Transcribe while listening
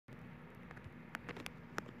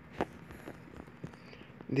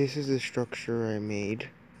This is the structure I made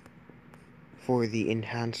for the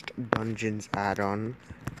Enhanced Dungeons add-on,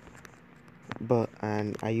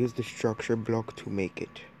 and I used the structure block to make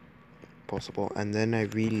it possible, and then I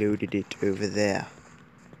reloaded it over there.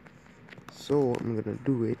 So I'm gonna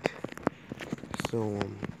do it. So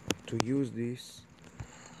to use this,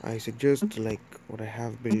 I suggest like what I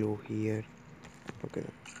have below here. Okay,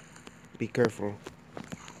 be careful.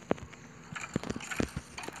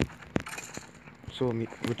 So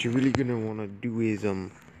what you're really gonna wanna do is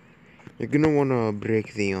you're gonna wanna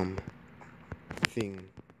break the thing.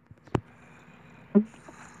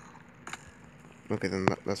 Okay, then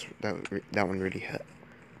that one really hurt.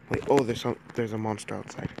 Wait, oh, there's a monster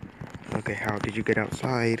outside. Okay, how did you get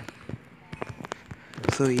outside?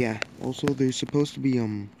 So yeah, also there's supposed to be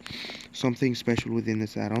something special within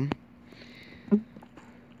this add-on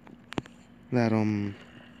that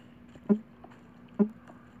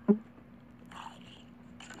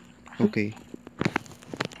okay.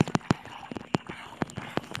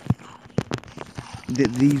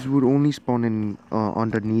 These would only spawn in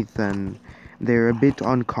underneath, and they're a bit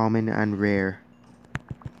uncommon and rare.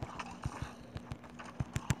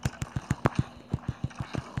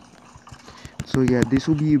 So yeah, this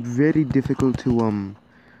will be very difficult to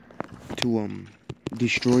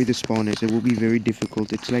destroy the spawners. It will be very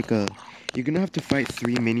difficult. It's like you're gonna have to fight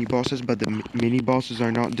 3 mini bosses, but the mini bosses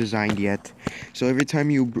are not designed yet. So every time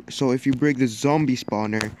if you break the zombie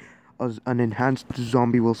spawner, an enhanced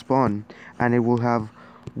zombie will spawn, and it will have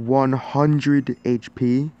 100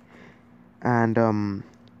 HP, and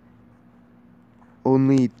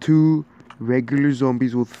only 2 regular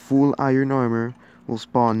zombies with full iron armor will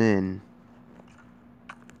spawn in.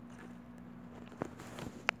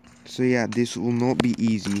 So yeah, this will not be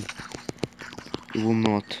easy. It will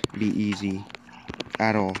not be easy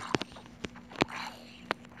at all.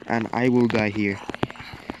 And I will die here.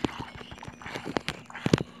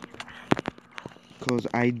 Because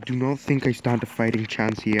I do not think I stand a fighting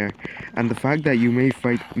chance here. And the fact that you may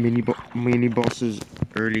fight mini bosses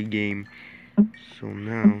early game. So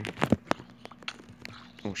now...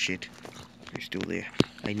 Oh shit. You're still there.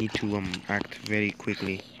 I need to act very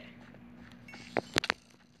quickly.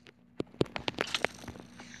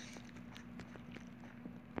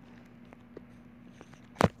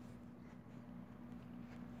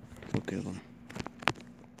 Okay then.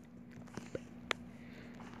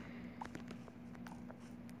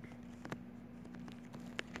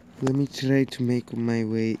 Let me try to make my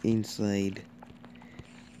way inside.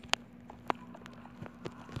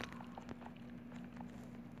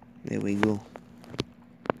 There we go.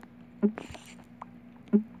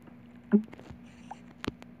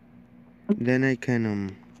 Then I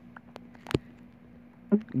can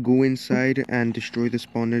go inside and destroy the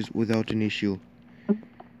spawners without an issue.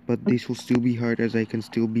 But this will still be hard as I can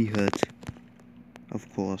still be hurt.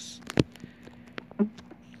 Of course.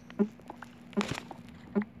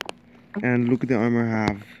 And look at the armor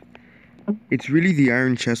I have. It's really the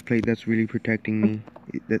iron chestplate that's really protecting me.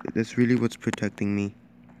 That's really what's protecting me.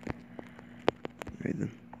 Right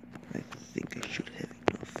then. I think I should have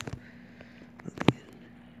enough.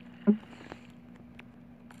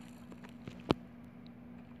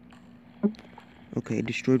 Okay, I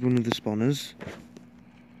destroyed one of the spawners.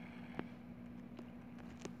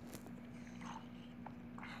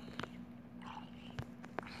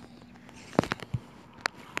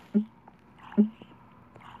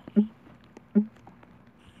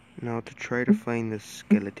 Now to try to find the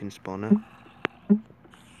skeleton spawner.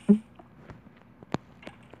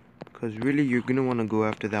 Because really you're gonna want to go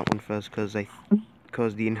after that one first, because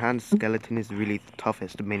the enhanced skeleton is really the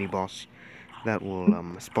toughest mini boss that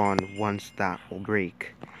will spawn once that will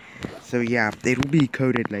break. So yeah, it'll be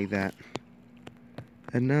coded like that.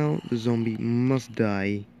 And now the zombie must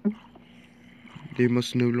die. There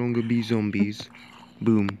must no longer be zombies.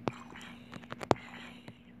 Boom.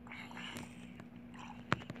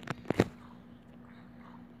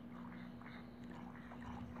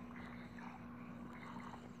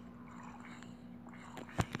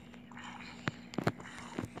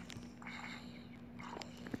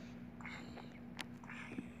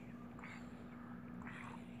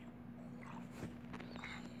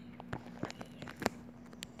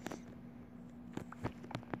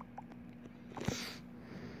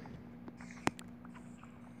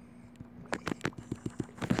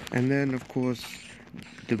 And then, of course,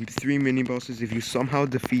 the 3 mini bosses, if you somehow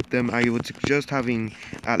defeat them, I would suggest having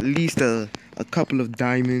at least a couple of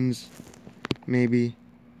diamonds, maybe.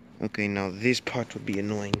 Okay, now this part would be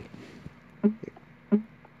annoying. And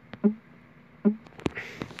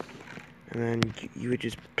then you would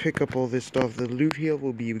just pick up all this stuff. The loot here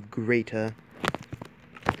will be greater.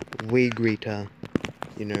 way greater,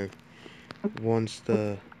 you know. Once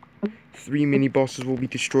the 3 mini bosses will be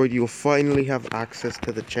destroyed, you'll finally have access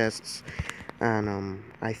to the chests. And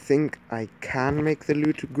I think I can make the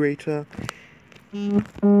loot greater,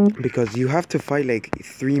 because you have to fight like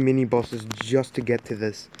 3 mini bosses just to get to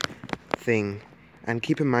this thing. And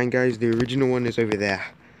keep in mind, guys, the original one is over there.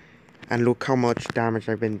 And look how much damage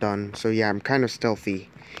I've been done. So yeah, I'm kind of stealthy.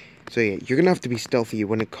 So yeah, you're gonna have to be stealthy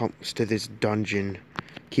when it comes to this dungeon.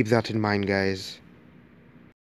 Keep that in mind, guys.